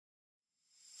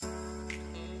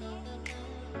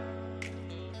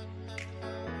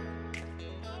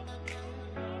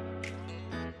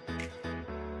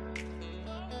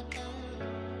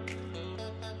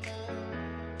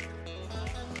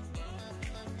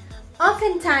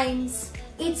Oftentimes,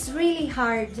 it's really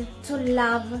hard to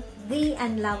love the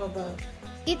unlovable.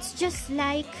 It's just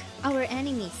like our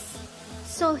enemies.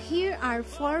 So here are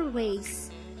 4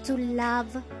 ways to love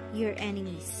your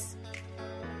enemies.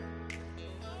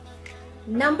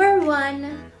 Number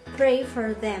 1, pray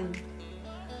for them.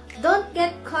 Don't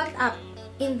get caught up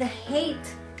in the hate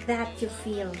that you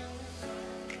feel.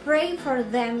 Pray for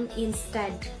them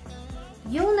instead.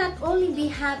 You'll not only be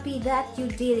happy that you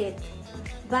did it,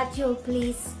 but you'll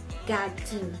please God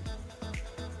too.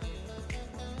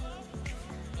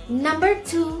 Number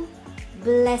 2,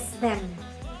 bless them.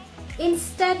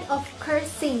 Instead of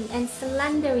cursing and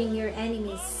slandering your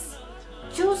enemies,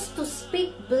 choose to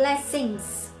speak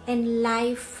blessings and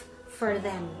life for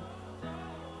them.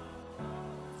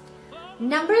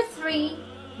 Number 3,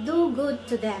 do good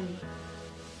to them.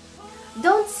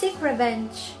 Don't seek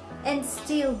revenge and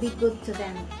still be good to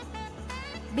them.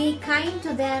 Be kind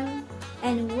to them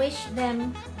and wish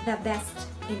them the best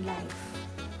in life.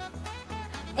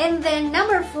 And then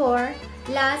number 4,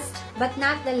 last but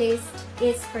not the least,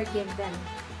 is forgive them.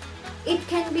 It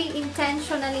can be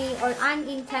intentionally or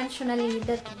unintentionally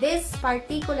that this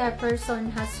particular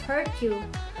person has hurt you,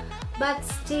 but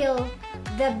still,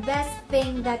 the best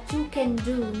thing that you can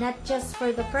do, not just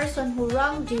for the person who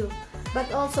wronged you, but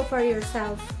also for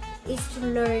yourself, is to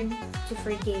learn to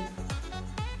forgive.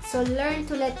 So learn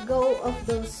to let go of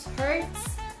those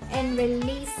hurts and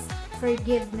release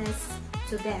forgiveness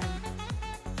to them.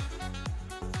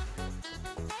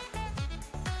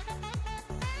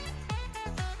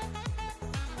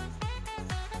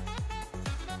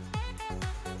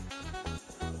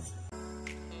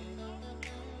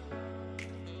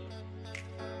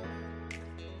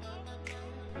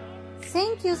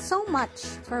 Thank you so much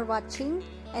for watching,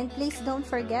 and please don't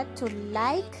forget to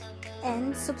like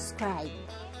and subscribe.